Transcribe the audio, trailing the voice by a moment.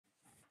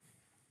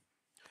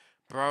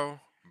bro,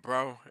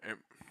 bro, and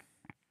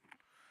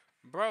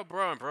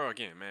bro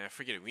again, man.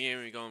 Forget it. We ain't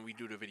even gonna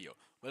redo the video.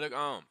 But look,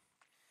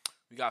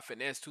 we got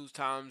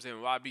Finesse2Tymes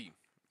and YB.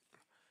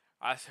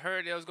 I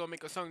heard they was gonna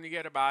make a song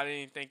together, but I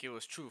didn't think it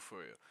was true for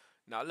real.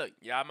 Now look,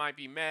 y'all might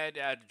be mad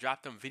that I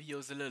dropped them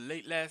videos a little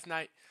late last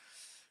night.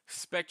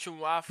 Spectrum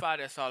Wi-Fi,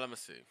 that's all I'ma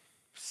say.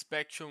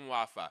 Spectrum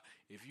Wi-Fi.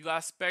 If you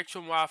got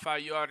Spectrum Wi-Fi,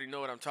 you already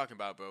know what I'm talking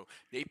about, bro.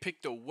 They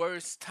picked the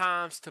worst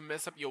times to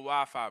mess up your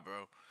Wi-Fi,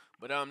 bro.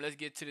 But let's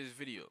get to this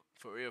video.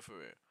 For real, for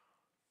real.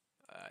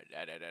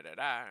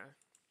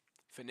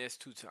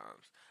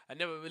 Finesse2Tymes. I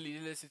never really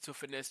listened to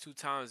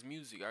Finesse2Tymes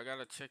music. I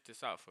gotta check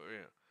this out for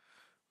real.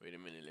 Wait a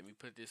minute, let me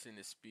put this in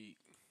the speak.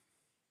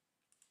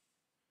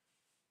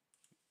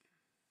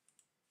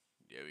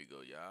 There we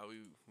go, y'all.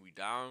 We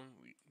down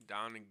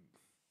and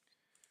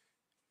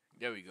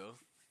there we go.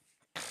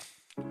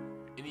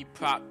 Any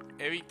prop,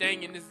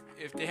 everything in this,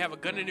 if they have a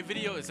gun in the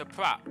video, it's a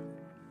prop.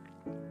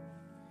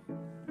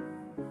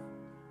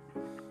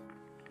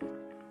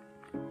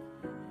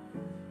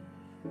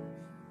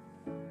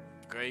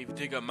 Grave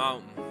Digger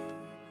Mountain.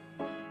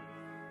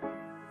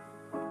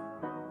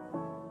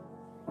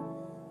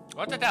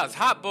 I thought that was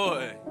Hot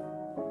Boy.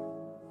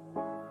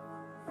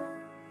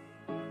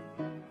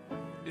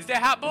 Is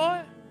that Hot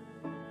Boy?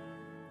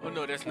 Oh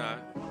no, that's not.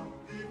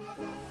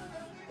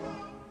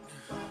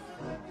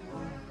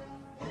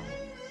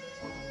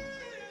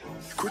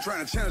 Quit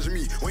trying to challenge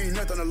me, we ain't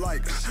nothing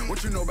alike.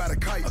 What you know about a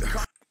kite?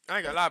 I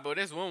ain't gonna lie, bro.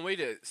 There's one way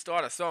to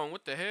start a song.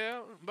 What the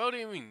hell? Bro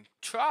didn't even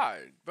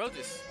try. Bro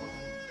just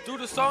threw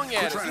the song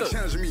at us. Quit trying to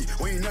challenge me,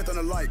 we ain't nothing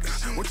alike.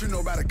 What you know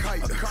about a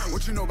kite?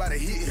 What you know about a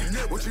hit?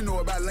 What you know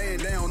about laying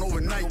down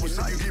overnight? You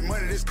get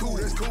money, that's cool.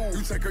 You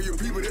take care of your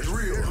people, that's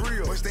real.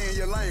 But stay in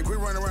your lane, quit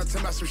running around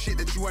talking about some shit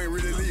that you ain't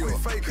really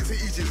live. Fake it to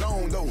each his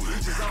own, though.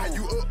 How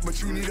you up, but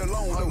you need a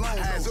loan, though.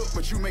 Eyes up,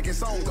 but you making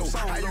songs, though.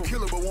 How you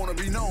kill it, but wanna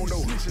be known,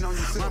 though.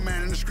 My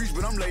man in the streets,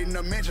 but I'm laying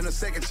up mention a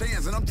second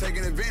chance, and I'm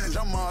taking advantage.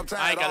 I'm mob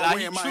tired all the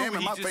way in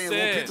Miami. My fans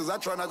want pictures, I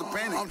try not to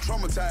panic. I'm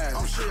traumatized.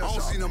 I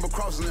don't see number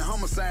crosses and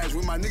homicides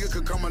when my nigga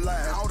could come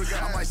alive.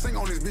 I might sing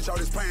on this bitch, all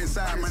this pain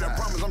inside, man. I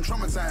promise I'm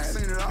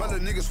traumatized. My little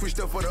nigga switched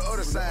up for the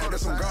other side.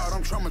 That's on God,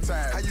 I'm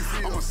traumatized. How you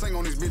feel? I'ma sing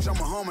on this bitch,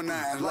 I'ma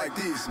harmonize like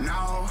this.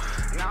 No,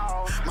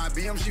 my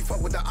BM, she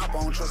fuck with the op, I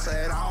don't trust her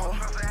at all.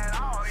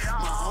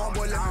 My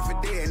homeboy left me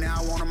for dead, now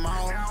I want them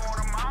all.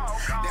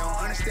 They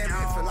don't understand me,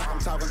 it feel like I'm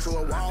talking to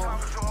a wall.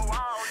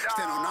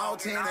 Stand on all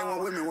 10, they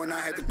went with me when I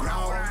had to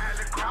crawl.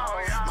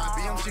 My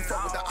BM, she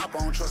fuck with the op, I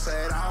don't trust her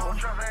at all.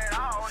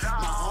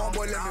 My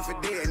homeboy left me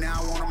for dead, now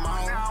I want them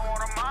all.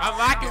 I'm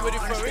rocking with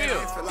it for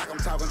real. It feel like I'm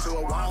talking to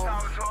a wall.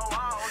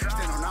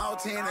 Stand on all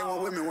 10, they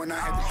went with me when I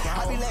had to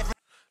crawl.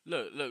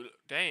 Look,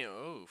 damn,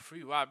 oh,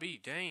 free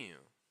YB, damn.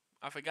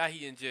 I forgot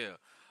he in jail.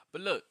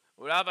 But look,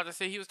 what I was about to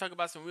say, he was talking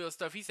about some real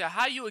stuff. He said,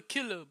 how you a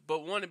killer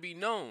but want to be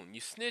known?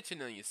 You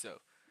snitching on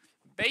yourself.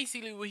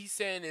 Basically, what he's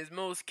saying is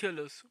most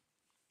killers,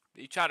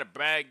 they try to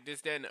brag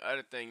this, that, and the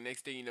other thing.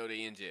 Next thing you know,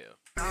 they in jail.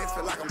 I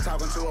feel like I'm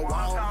talking to a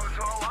wall.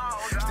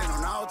 Stand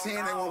on all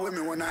 10, they went with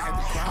me when I had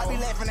to crawl. I be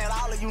laughing at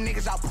all of you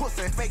niggas, y'all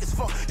pussy and fake as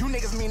fuck. You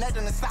niggas mean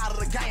nothing inside of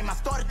the game. I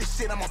started this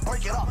shit, I'ma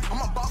break it up.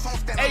 I'm a boss on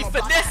stand. Hey,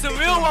 Finesse, a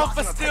real one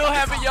for still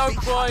having young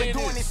boy in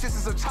doing this shit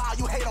as a child.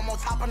 You hate him on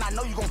top, and I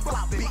know you gon'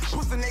 flop, bitch.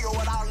 Pussy nigga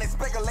with all that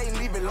speculating,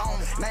 leave it alone.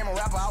 Name a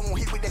rapper, I won't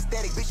hit with that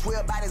static, bitch. Swear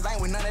about his ain't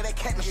with none of that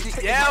cat and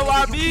shit. Yeah,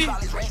 YB.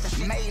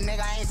 Made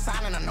nigga, I ain't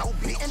signing a no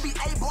bitch.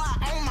 NBA boy,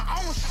 I own my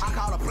own shit. I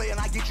call a player and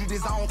I get you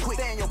this on quick.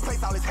 Stay in your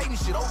place, all this hating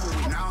shit over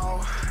with. No,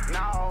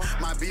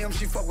 my BM,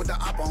 she fuck with the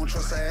op, I don't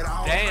trust her at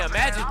all. Damn,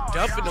 imagine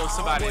dumping on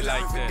somebody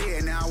like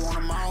that. Now I want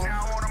them all.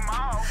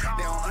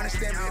 They don't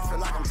understand me, it feel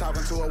like I'm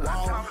talking to a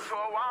wall.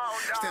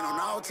 Stand on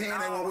all 10,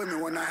 they went with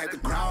me when I had to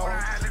crawl.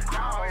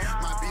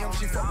 My BM,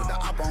 she fuck with the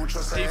op, I don't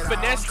trust her at all.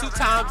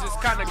 Finesse2Tymes is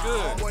kind of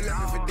good. Well,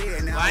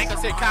 I ain't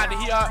gonna say kind of,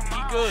 he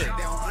good.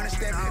 They don't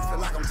understand me, it feel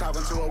like I'm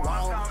talking to a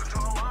wall.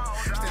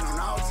 Stand on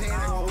all 10,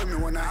 they went with me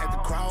when I had to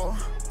crawl.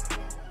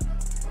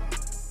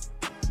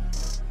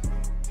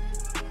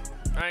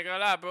 I ain't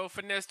gonna lie, bro.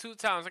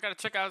 Finesse2Tymes. I gotta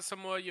check out some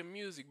more of your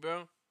music,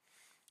 bro.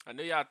 I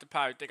know y'all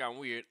probably think I'm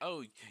weird.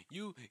 Oh,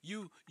 you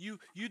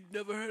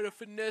never heard of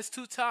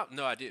Finesse2Tymes?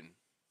 No, I didn't.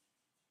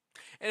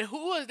 And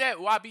who was that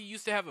YB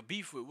used to have a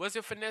beef with? Was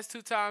it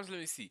Finesse2Tymes? Let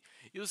me see.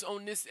 It was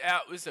on this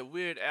album. It's a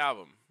weird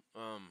album.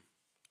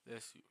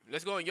 Let's see.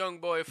 Let's go on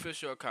Youngboy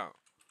official account.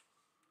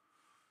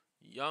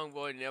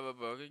 Youngboy Never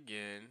Broke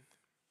Again.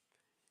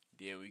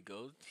 There we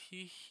go to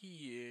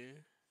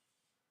here.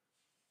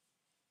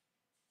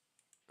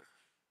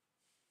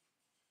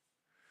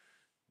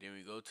 Then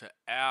we go to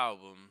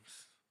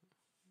albums.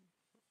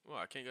 Well,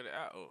 I can't go to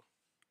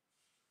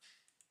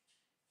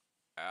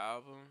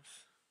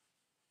albums.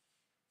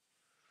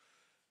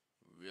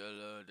 Real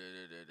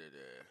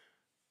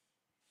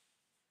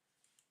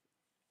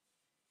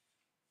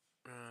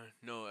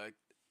no,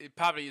 it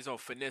probably is on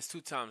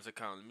Finesse2Tymes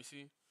account. Let me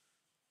see.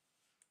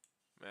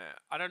 Man,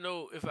 I don't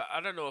know if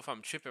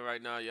I'm tripping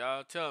right now,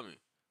 y'all. Tell me.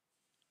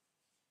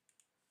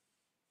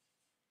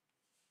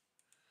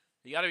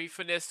 You gotta be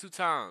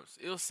Finesse2Tymes.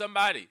 It was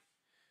somebody.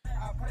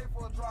 I pay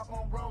for a drop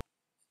on bro.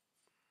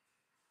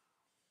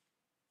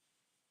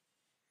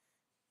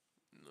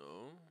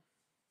 No.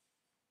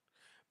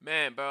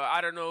 Man, bro, I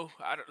don't know.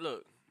 I don't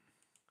look.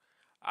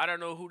 I don't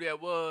know who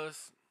that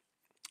was,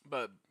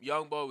 but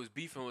Young Boy was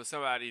beefing with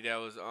somebody that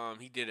was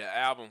he did an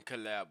album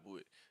collab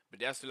with. But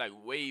that's like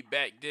way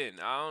back then.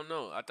 I don't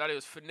know. I thought it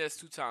was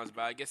Finesse2Tymes,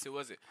 but I guess it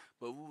wasn't.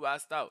 But woo, I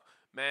stopped.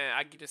 Man,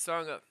 I get the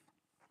song up.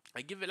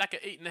 I give it like an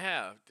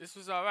 8.5. This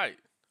was alright.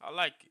 I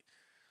like it.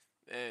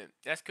 And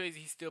that's crazy.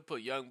 He still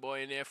put Young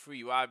Boy in there,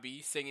 free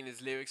YB, singing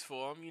his lyrics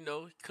for him. You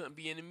know, he couldn't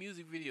be in the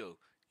music video.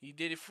 He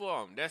did it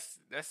for him. That's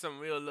some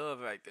real love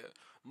right there.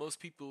 Most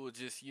people will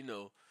just,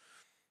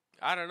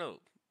 I don't know.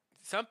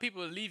 Some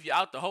people leave you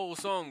out the whole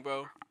song,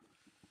 bro.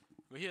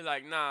 But he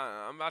like,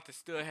 nah, I'm about to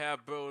still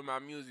have bro in my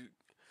music.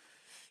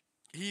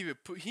 He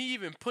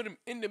even put him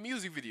in the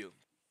music video.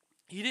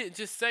 He didn't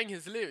just sing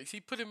his lyrics. He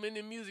put him in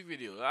the music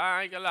video.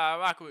 I ain't gonna lie, I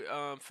rock with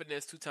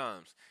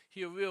Finesse2Tymes.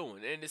 He a real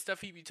one, and the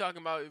stuff he be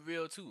talking about is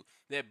real too.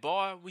 That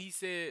bar when he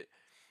said,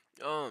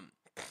 um,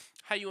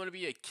 how you wanna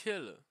be a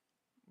killer,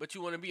 but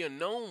you wanna be a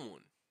known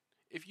one.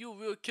 If you a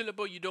real killer,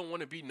 bro, you don't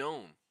wanna be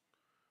known.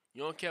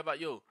 You don't care about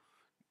your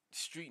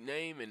street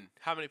name and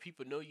how many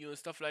people know you and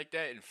stuff like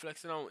that, and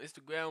flexing on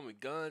Instagram with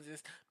guns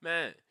and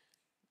man,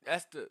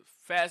 that's the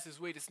fastest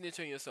way to snitch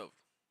on yourself.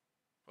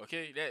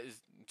 Okay, that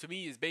is to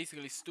me is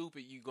basically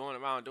stupid. You going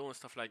around doing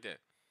stuff like that.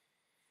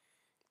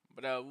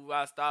 But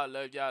I start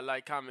love y'all,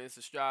 like, comment, and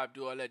subscribe,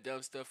 do all that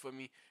dumb stuff for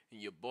me,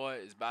 and your boy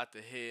is about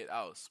to head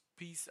out.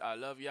 Peace. I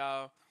love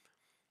y'all.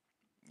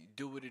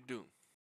 Do what it do.